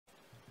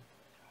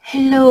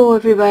Hello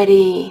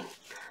everybody,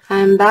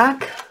 I'm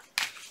back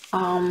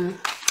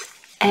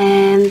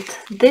and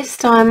this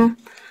time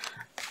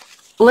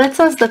let's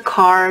ask the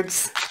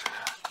cards,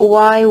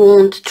 why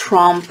won't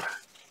Trump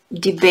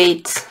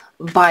debate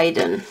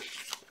Biden?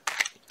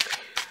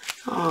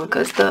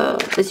 Because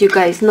as you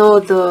guys know,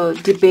 the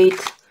debate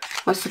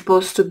was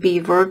supposed to be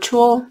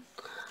virtual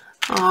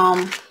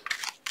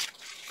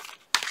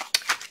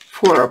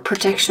for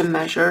protection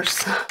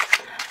measures,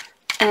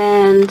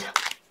 and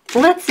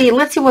let's see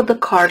what the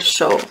cards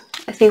show.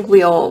 I think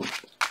we all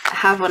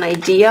have an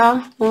idea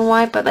on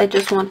why, but I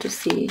just want to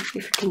see if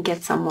we can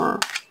get some more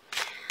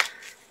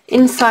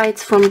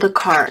insights from the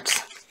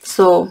cards.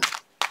 So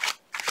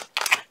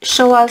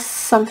show us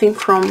something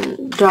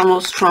from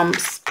Donald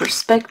Trump's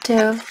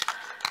perspective.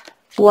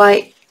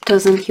 Why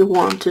doesn't he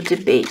want to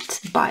debate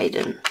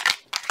Biden?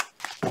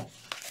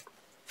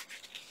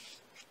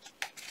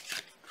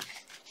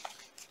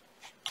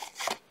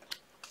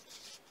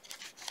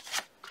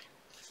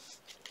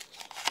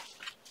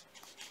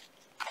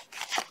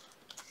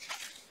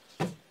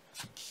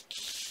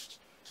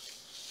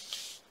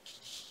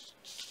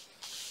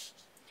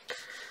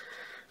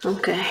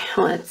 Okay,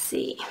 let's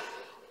see.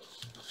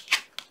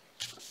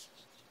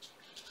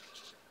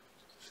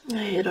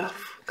 Eight of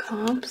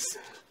Cups.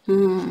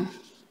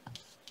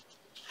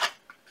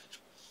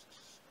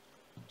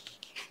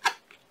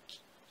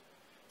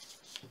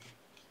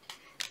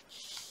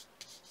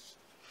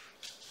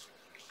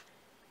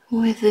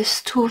 With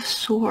this Two of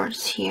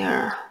Swords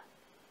here,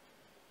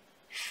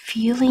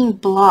 feeling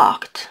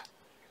blocked,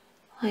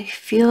 like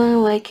feeling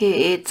like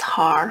it's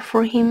hard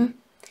for him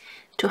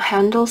to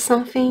handle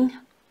something,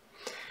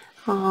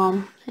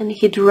 and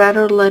he'd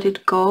rather let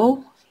it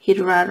go. He'd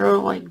rather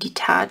like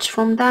detach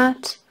from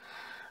that,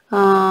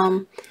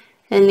 and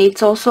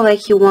it's also like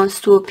he wants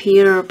to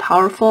appear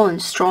powerful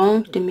and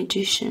strong, the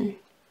Magician.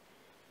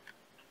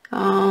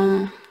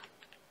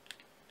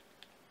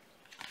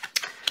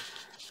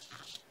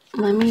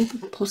 Let me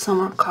pull some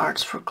more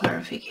cards for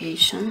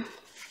clarification.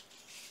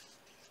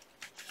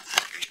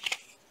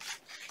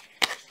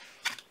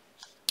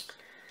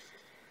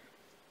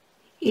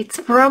 It's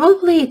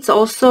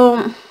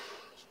also,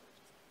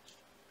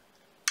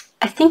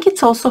 I think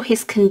it's also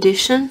his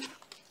condition.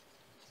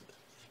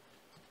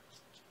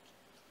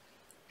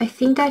 I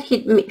think that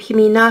he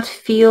may not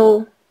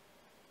feel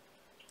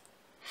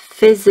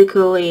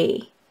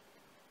physically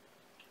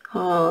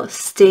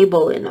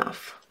stable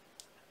enough.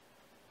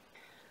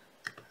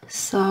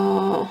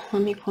 So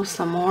let me pull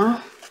some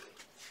more.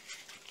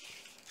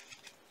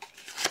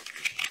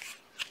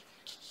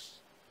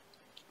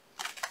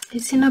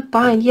 It's in a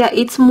bind. Yeah,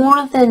 it's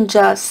more than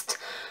just,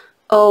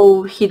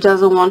 oh, he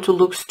doesn't want to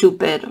look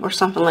stupid or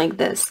something like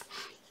this,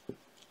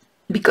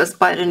 because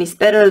Biden is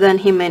better than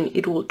him and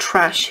it will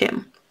trash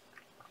him.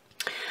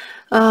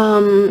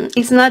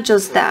 It's not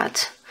just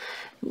that.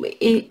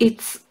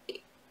 It's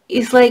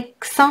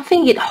like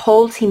something, it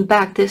holds him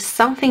back. There's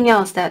something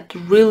else that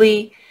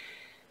really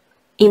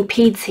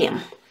impedes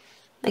him,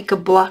 like a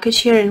blockage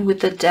here, and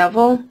with the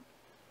Devil.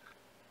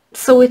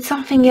 So it's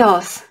something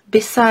else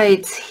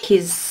besides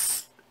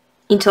his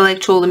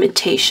intellectual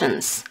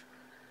limitations.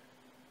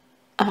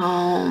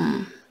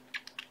 Let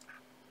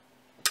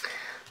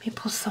me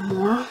pull some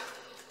more.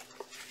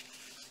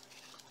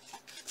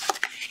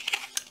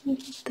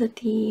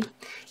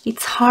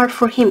 It's hard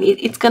for him.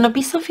 It's gonna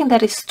be something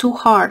that is too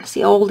hard.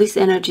 See, all these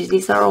energies,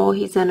 these are all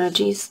his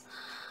energies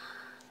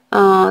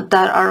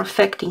that are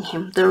affecting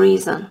him. The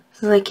reason,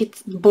 it's like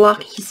it's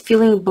blocked. He's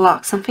feeling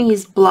blocked. Something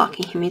is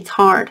blocking him. It's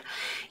hard.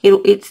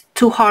 It's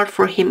too hard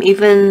for him,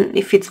 even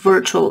if it's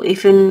virtual,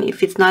 even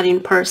if it's not in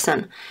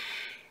person,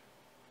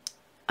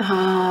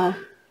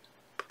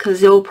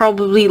 because it will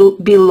probably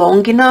be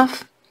long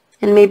enough,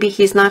 and maybe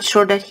he's not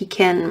sure that he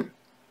can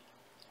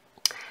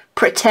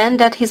pretend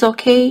that he's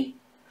okay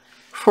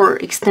for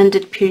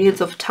extended periods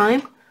of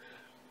time.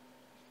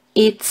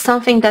 It's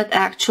something that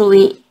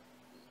actually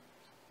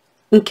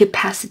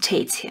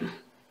incapacitates him.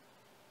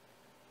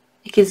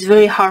 Like, it's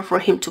very hard for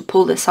him to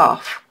pull this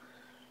off.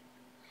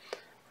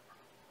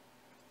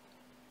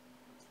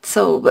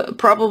 So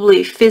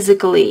probably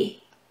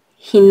physically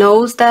he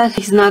knows that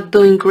he's not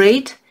doing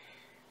great,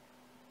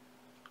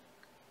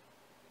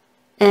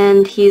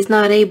 and he's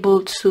not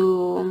able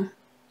to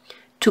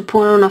put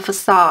on a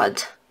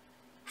facade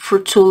for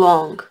too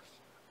long.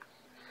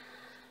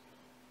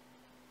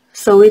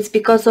 So it's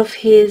because of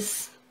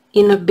his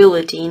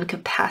inability,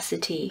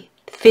 incapacity,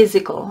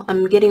 physical.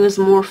 I'm getting this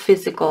more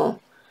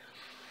physical.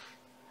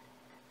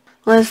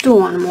 Let's do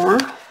one more.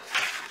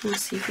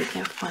 Let's see if we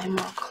can find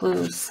more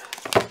clues.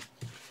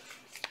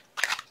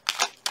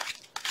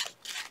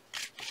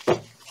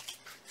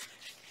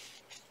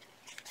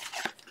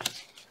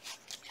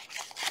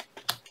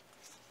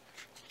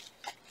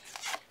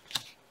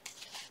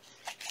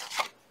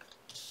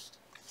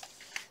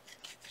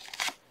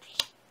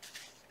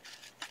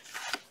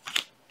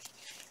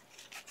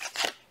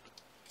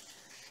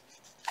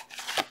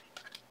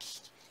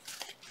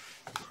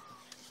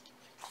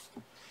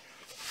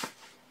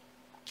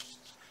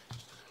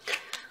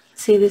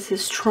 See, this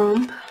is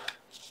Trump.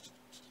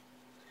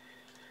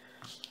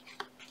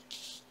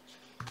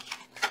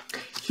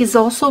 he's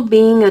also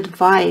being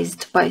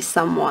advised by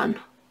someone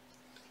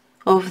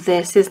of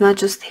this. It's not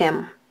just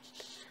him.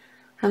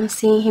 I'm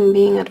seeing him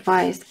being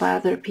advised by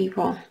other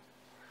people.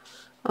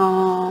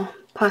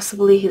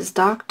 Possibly his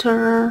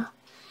doctor,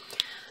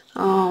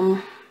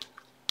 to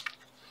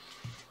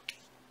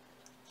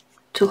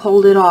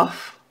hold it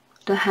off,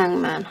 the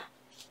Hangman.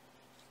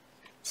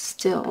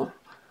 Still,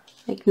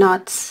 like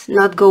not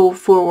go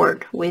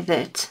forward with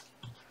it.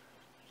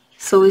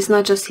 So it's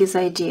not just his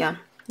idea.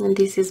 And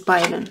this is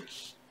Biden.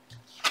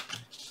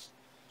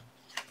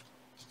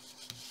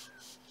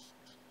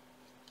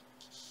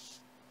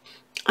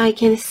 I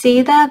can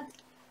see that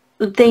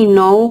they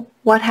know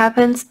what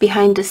happens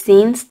behind the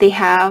scenes. They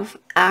have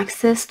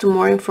access to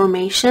more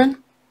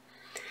information.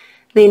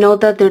 They know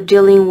that they're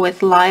dealing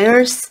with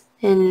liars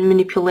and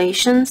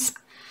manipulations.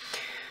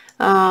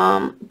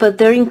 But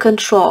they're in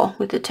control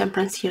with the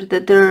Temperance here,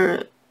 that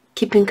they're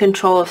keeping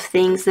control of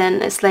things.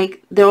 And it's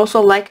like they also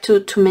like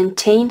to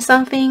maintain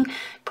something,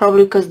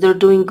 probably because they're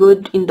doing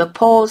good in the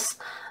polls.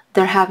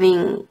 They're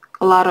having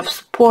a lot of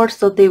support,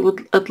 so they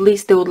would, at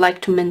least they would like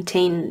to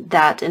maintain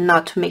that and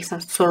not to make some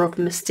sort of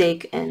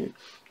mistake and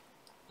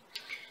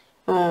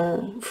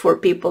for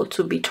people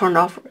to be turned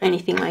off or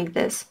anything like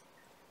this.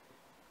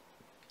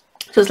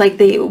 So it's like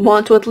they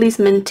want to at least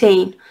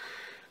maintain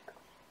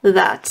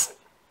that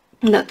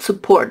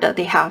support that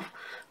they have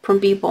from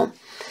people.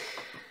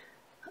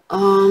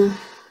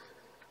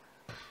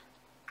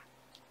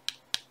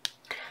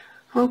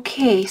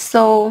 Okay,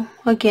 so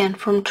again,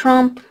 from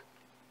Trump,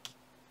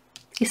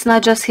 it's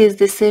not just his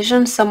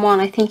decision. Someone,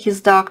 I think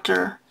his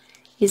doctor,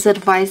 is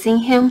advising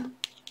him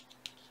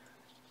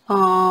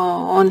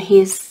on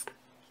his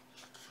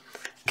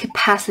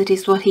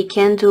capacities, what he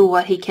can do,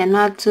 what he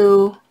cannot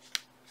do.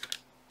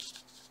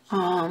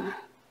 And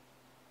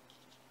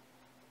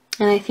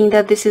I think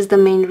that this is the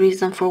main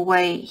reason for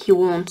why he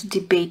won't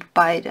debate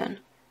Biden.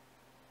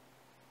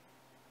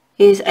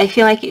 I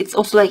feel like it's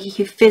also like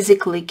he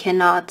physically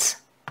cannot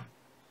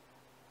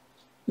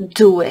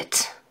do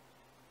it.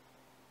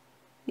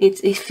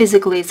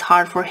 Physically it's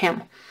hard for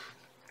him.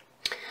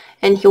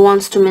 And he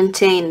wants to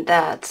maintain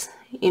that,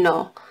 you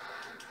know,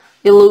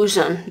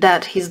 illusion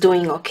that he's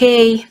doing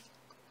okay.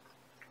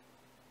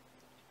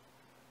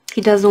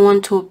 He doesn't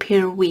want to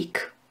appear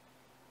weak.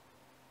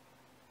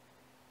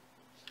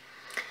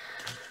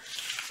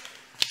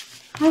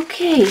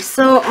 Okay,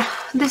 so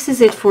this is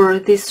it for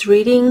this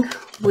reading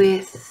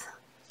with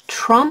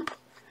Trump.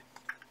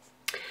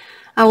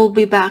 I will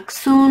be back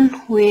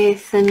soon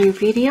with a new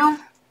video.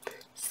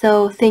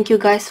 So thank you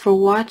guys for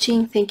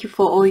watching. Thank you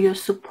for all your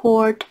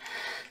support.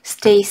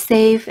 Stay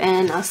safe,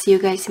 and I'll see you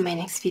guys in my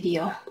next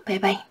video. Bye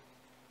bye.